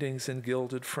 paintings in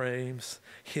gilded frames,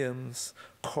 hymns,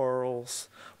 chorals,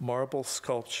 marble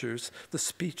sculptures, the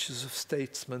speeches of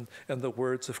statesmen, and the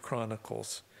words of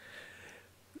chronicles.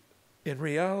 In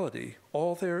reality,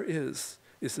 all there is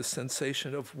a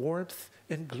sensation of warmth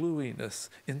and gluiness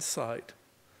inside,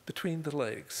 between the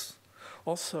legs.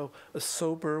 Also, a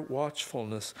sober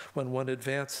watchfulness when one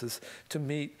advances to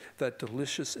meet that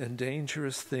delicious and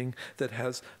dangerous thing that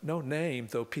has no name,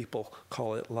 though people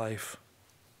call it life.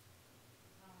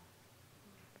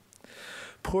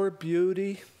 Poor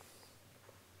beauty,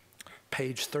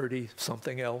 page 30,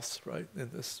 something else, right, in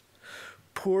this.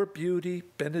 Poor beauty,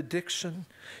 benediction,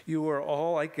 you are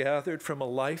all I gathered from a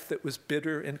life that was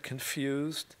bitter and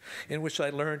confused, in which I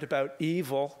learned about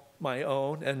evil, my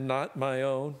own and not my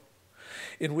own,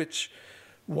 in which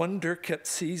wonder kept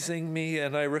seizing me,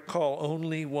 and I recall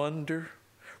only wonder,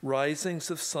 risings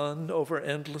of sun over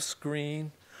endless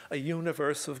green, a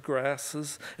universe of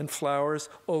grasses and flowers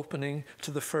opening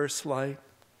to the first light.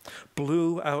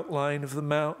 Blue outline of the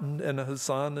mountain and a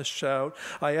hosanna shout.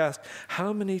 I asked,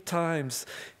 how many times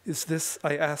is this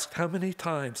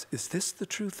the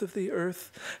truth of the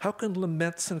earth? How can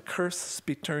laments and curses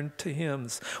be turned to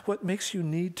hymns? What makes you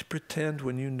need to pretend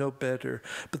when you know better?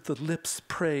 But the lips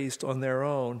praised on their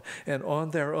own, and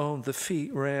on their own the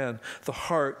feet ran, the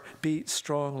heart beat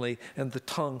strongly, and the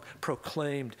tongue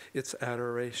proclaimed its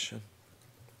adoration.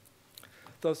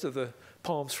 Those are the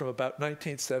poems from about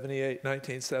 1978,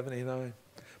 1979,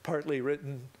 partly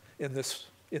written in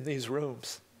these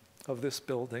rooms of this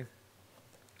building.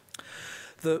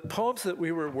 The poems that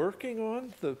we were working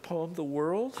on, the poem "The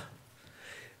World,"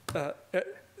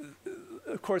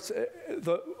 of course,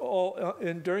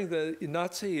 during the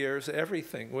Nazi years,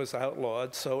 everything was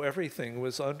outlawed, so everything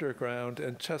was underground,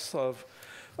 and Czesław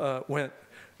went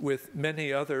with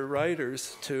many other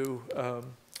writers to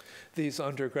these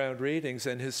underground readings,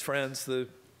 and his friends, the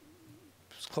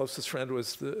his closest friend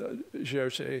was the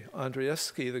Jerzy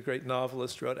Andrzejewski, the great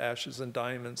novelist, who wrote Ashes and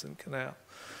Diamonds and Canal,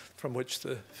 from which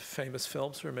the famous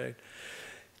films were made.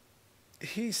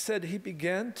 He said he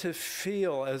began to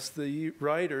feel, as the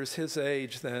writers his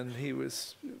age then, he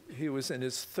was in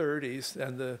his 30s,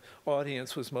 and the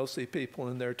audience was mostly people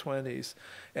in their 20s,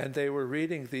 and they were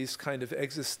reading these kind of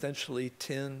existentially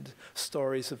tinned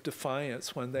stories of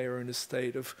defiance when they were in a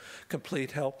state of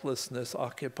complete helplessness,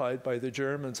 occupied by the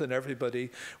Germans, and everybody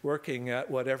working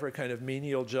at whatever kind of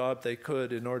menial job they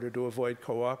could in order to avoid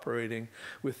cooperating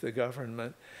with the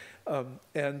government.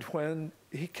 And when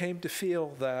he came to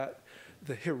feel that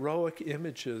the heroic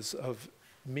images of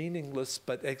meaningless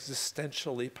but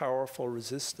existentially powerful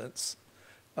resistance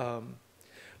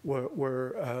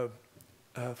were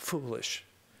foolish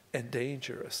and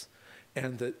dangerous,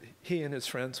 and that he and his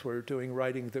friends were doing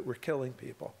writing that were killing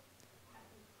people.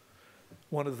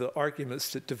 One of the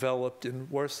arguments that developed in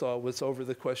Warsaw was over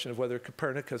the question of whether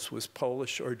Copernicus was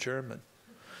Polish or German.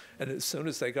 And as soon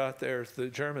as they got there, the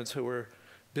Germans, who were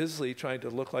busily trying to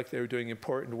look like they were doing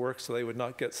important work so they would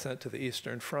not get sent to the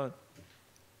Eastern Front,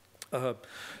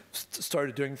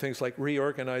 started doing things like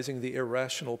reorganizing the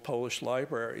irrational Polish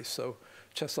library. So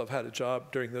Czesław had a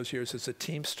job during those years as a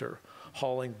teamster,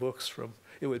 hauling books from,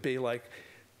 it would be like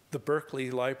the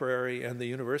Berkeley Library and the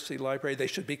University Library, they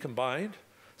should be combined.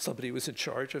 Somebody was in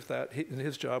charge of that, and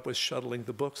his job was shuttling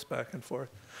the books back and forth.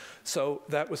 So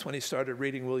that was when he started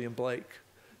reading William Blake,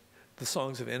 the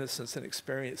Songs of Innocence and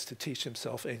Experience, to teach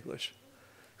himself English.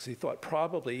 Because he thought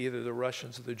probably either the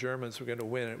Russians or the Germans were going to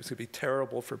win. It was going to be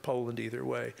terrible for Poland either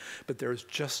way. But there was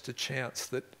just a chance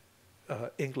that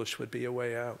English would be a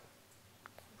way out.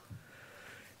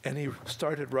 And he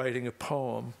started writing a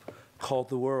poem called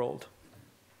The World,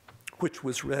 which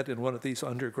was read in one of these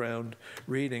underground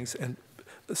readings and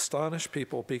astonished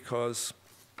people because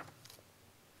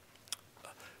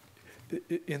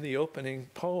in the opening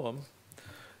poem,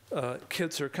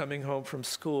 kids are coming home from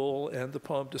school, and the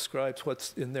poem describes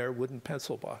what's in their wooden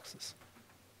pencil boxes.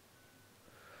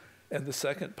 And the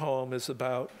second poem is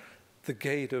about the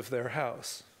gate of their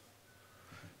house.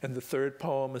 And the third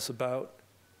poem is about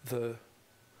the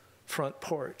front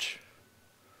porch.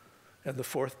 And the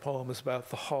fourth poem is about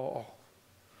the hall.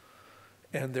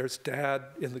 And there's Dad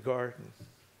in the garden.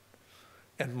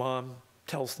 And Mom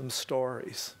tells them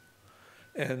stories.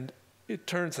 And it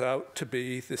turns out to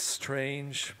be this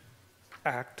strange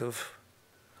act of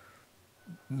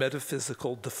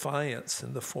metaphysical defiance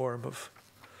in the form of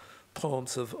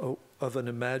poems of an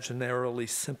imaginarily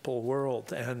simple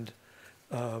world. And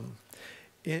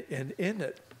in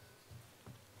it,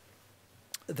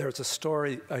 there's a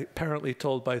story apparently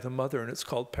told by the mother, and it's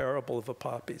called Parable of a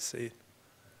Poppy Seed.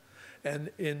 And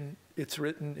it's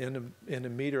written in a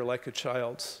meter like a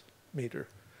child's meter.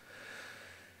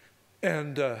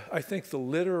 And I think the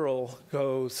literal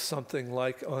goes something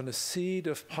like, on a seed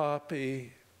of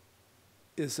poppy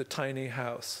is a tiny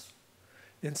house.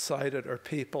 Inside it are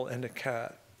people and a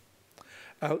cat.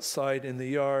 Outside in the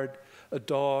yard, a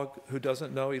dog who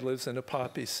doesn't know he lives in a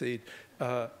poppy seed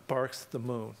barks at the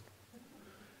moon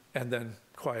and then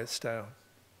quiets down.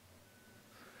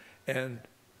 And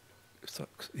so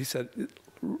he said,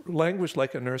 language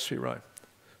like a nursery rhyme.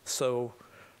 So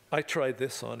I tried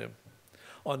this on him.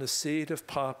 On a seed of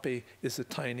poppy is a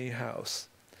tiny house.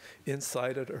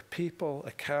 Inside it are people, a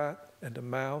cat, and a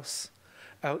mouse.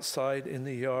 Outside in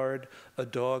the yard, a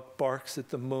dog barks at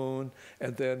the moon,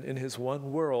 and then in his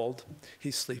one world, he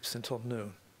sleeps until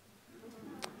noon.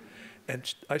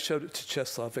 And I showed it to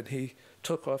Czesław, and he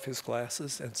took off his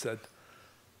glasses and said,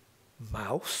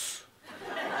 "Mouse?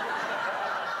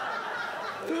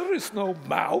 There is no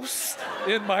mouse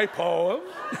in my poem."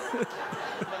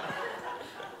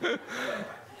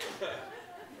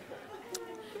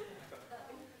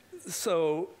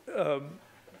 So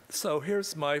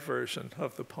here's my version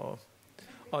of the poem.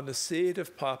 On the seed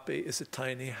of poppy is a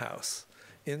tiny house.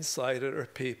 Inside it are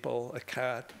people, a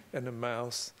cat, and a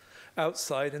mouse.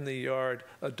 Outside in the yard,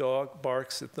 a dog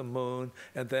barks at the moon,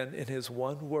 and then in his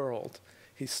one world,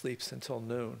 he sleeps until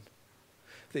noon.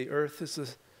 The earth is a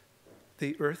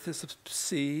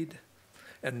seed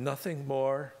and nothing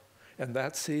more, and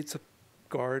that seed's a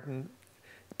garden,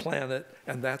 planet,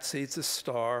 and that seed's a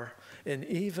star. And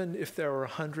even if there were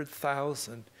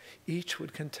 100,000, each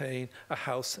would contain a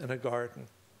house and a garden,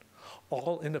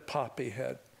 all in a poppy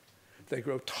head. They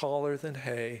grow taller than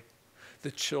hay.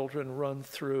 The children run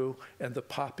through, and the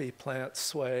poppy plants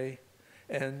sway.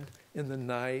 And in the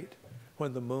night,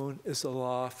 when the moon is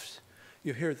aloft,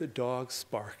 you hear the dogs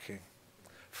barking,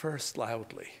 first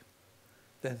loudly,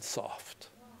 then soft.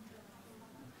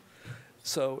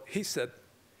 So he said,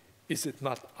 Is it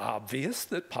not obvious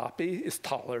that poppy is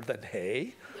taller than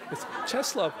hay? It's,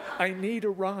 Czesław, I need a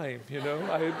rhyme, you know,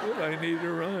 I need a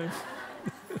rhyme.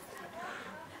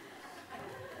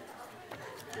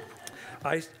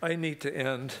 I need to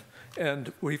end,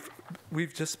 and we've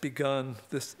just begun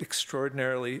this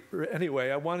extraordinarily,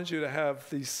 anyway, I wanted you to have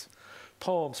these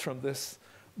poems from this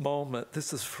moment.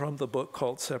 This is from the book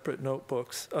called Separate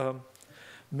Notebooks.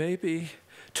 Maybe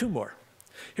two more.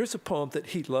 Here's a poem that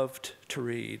he loved to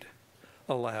read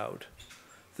aloud,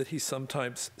 that he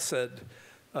sometimes said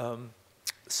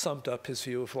summed up his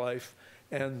view of life,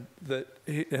 and that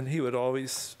he would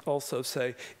always also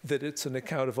say that it's an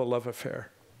account of a love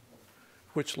affair,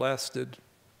 which lasted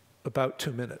about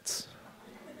 2 minutes.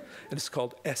 And it's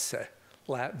called esse,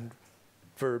 Latin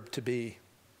verb to be,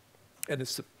 and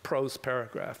it's a prose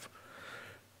paragraph.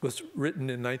 It was written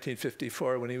in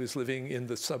 1954 when he was living in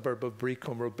the suburb of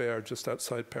Brie-Combe-Robert, just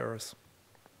outside Paris.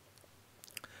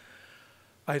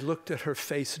 I looked at her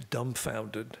face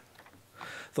dumbfounded.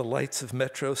 The lights of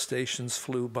metro stations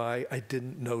flew by. I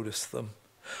didn't notice them.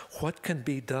 What can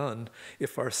be done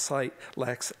if our sight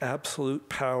lacks absolute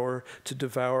power to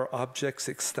devour objects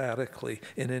ecstatically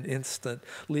in an instant,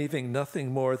 leaving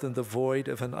nothing more than the void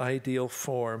of an ideal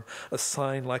form, a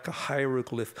sign like a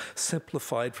hieroglyph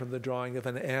simplified from the drawing of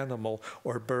an animal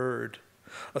or bird,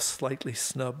 a slightly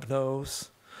snub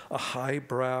nose, a high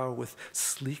brow with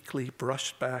sleekly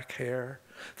brushed back hair,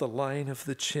 the line of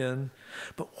the chin.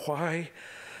 But why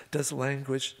does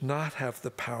language not have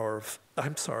the power of,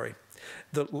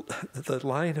 the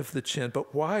line of the chin,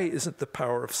 but why isn't the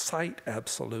power of sight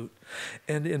absolute?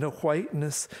 And in a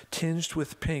whiteness tinged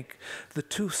with pink, the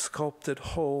two sculpted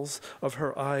holes of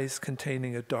her eyes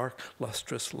containing a dark,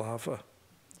 lustrous lava.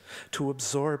 To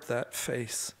absorb that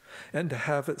face, and to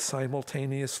have it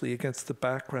simultaneously against the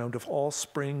background of all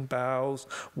spring boughs,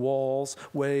 walls,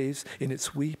 waves, in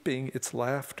its weeping, its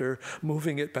laughter,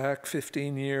 moving it back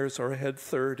 15 years or ahead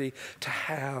 30, to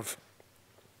have.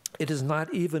 It is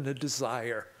not even a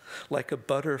desire, like a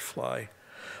butterfly,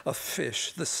 a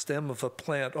fish, the stem of a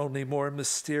plant, only more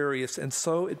mysterious. And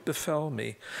so it befell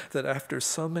me that after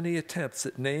so many attempts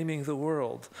at naming the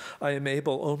world, I am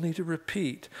able only to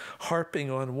repeat, harping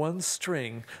on one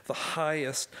string, the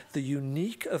highest, the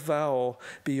unique avowal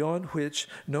beyond which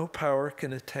no power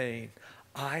can attain.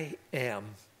 I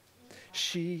am.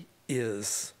 She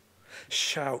is.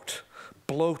 Shout.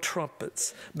 Blow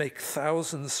trumpets, make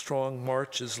thousand-strong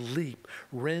marches, leap,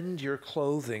 rend your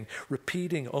clothing,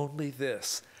 repeating only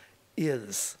this,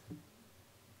 is.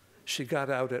 She got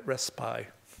out at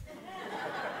Respite.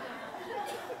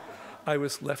 I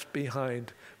was left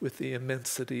behind with the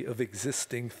immensity of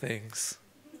existing things,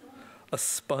 a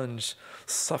sponge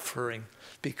suffering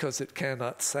because it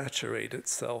cannot saturate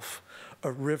itself,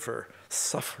 a river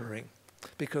suffering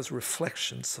because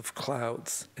reflections of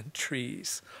clouds and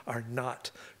trees are not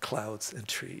clouds and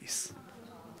trees.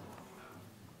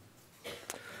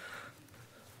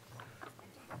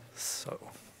 So,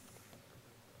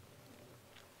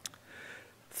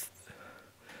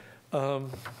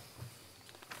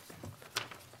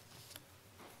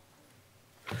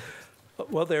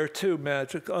 well, there are two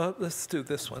magic. Let's do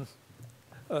this one.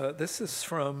 This is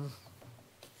from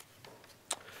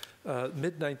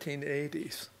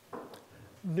mid-1980s.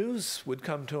 News would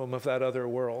come to him of that other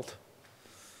world,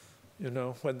 you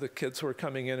know, when the kids were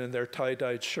coming in their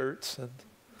tie-dyed shirts, and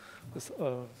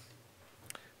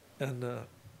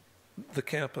the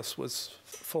campus was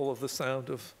full of the sound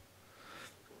of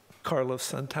Carlos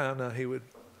Santana. He would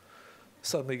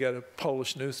suddenly get a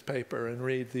Polish newspaper and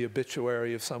read the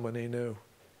obituary of someone he knew.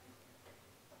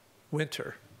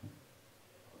 Winter.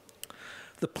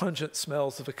 The pungent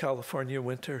smells of a California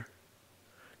winter,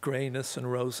 grayness and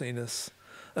rosiness,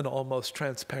 an almost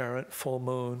transparent full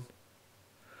moon.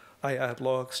 I add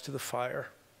logs to the fire.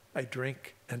 I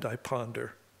drink and I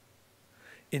ponder.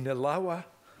 In Ilawa,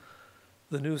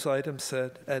 the news item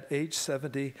said, at age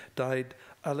 70 died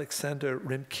Alexander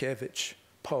Rymkiewicz,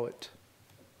 poet.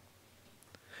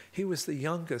 He was the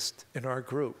youngest in our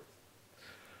group.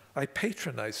 I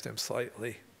patronized him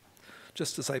slightly,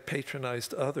 just as I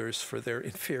patronized others for their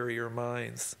inferior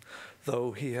minds,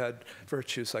 though he had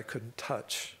virtues I couldn't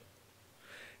touch.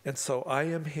 And so I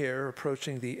am here,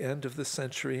 approaching the end of the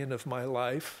century and of my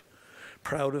life,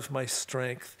 proud of my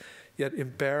strength, yet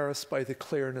embarrassed by the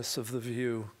clearness of the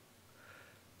view.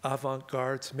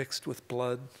 Avant-gardes mixed with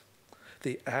blood,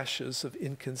 the ashes of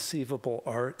inconceivable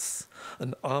arts,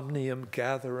 an omnium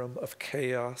gatherum of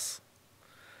chaos.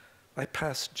 I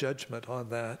pass judgment on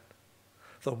that,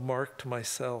 though marked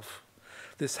myself.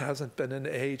 This hasn't been an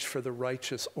age for the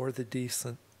righteous or the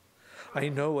decent. I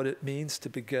know what it means to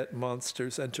beget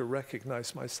monsters and to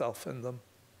recognize myself in them.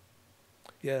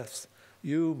 Yes,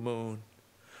 you, moon.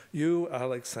 You,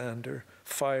 Alexander,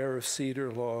 fire of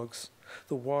cedar logs.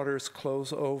 The waters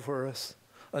close over us.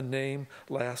 A name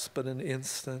lasts but an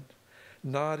instant.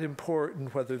 Not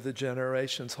important whether the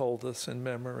generations hold us in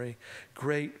memory.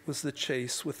 Great was the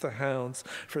chase with the hounds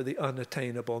for the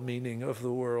unattainable meaning of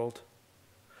the world.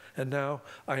 And now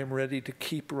I am ready to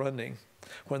keep running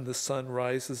when the sun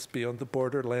rises beyond the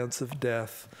borderlands of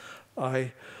death.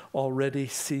 I already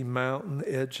see mountain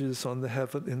edges in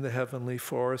the heavenly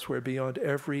forest where beyond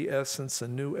every essence a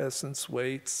new essence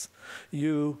waits.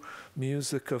 You,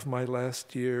 music of my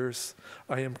last years,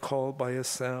 I am called by a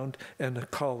sound and a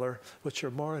color which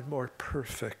are more and more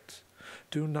perfect.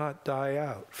 Do not die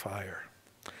out, fire.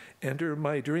 Enter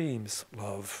my dreams,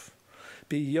 love.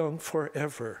 Be young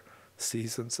forever,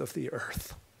 seasons of the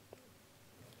earth.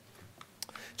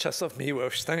 Czesław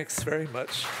Miłosz, thanks very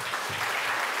much.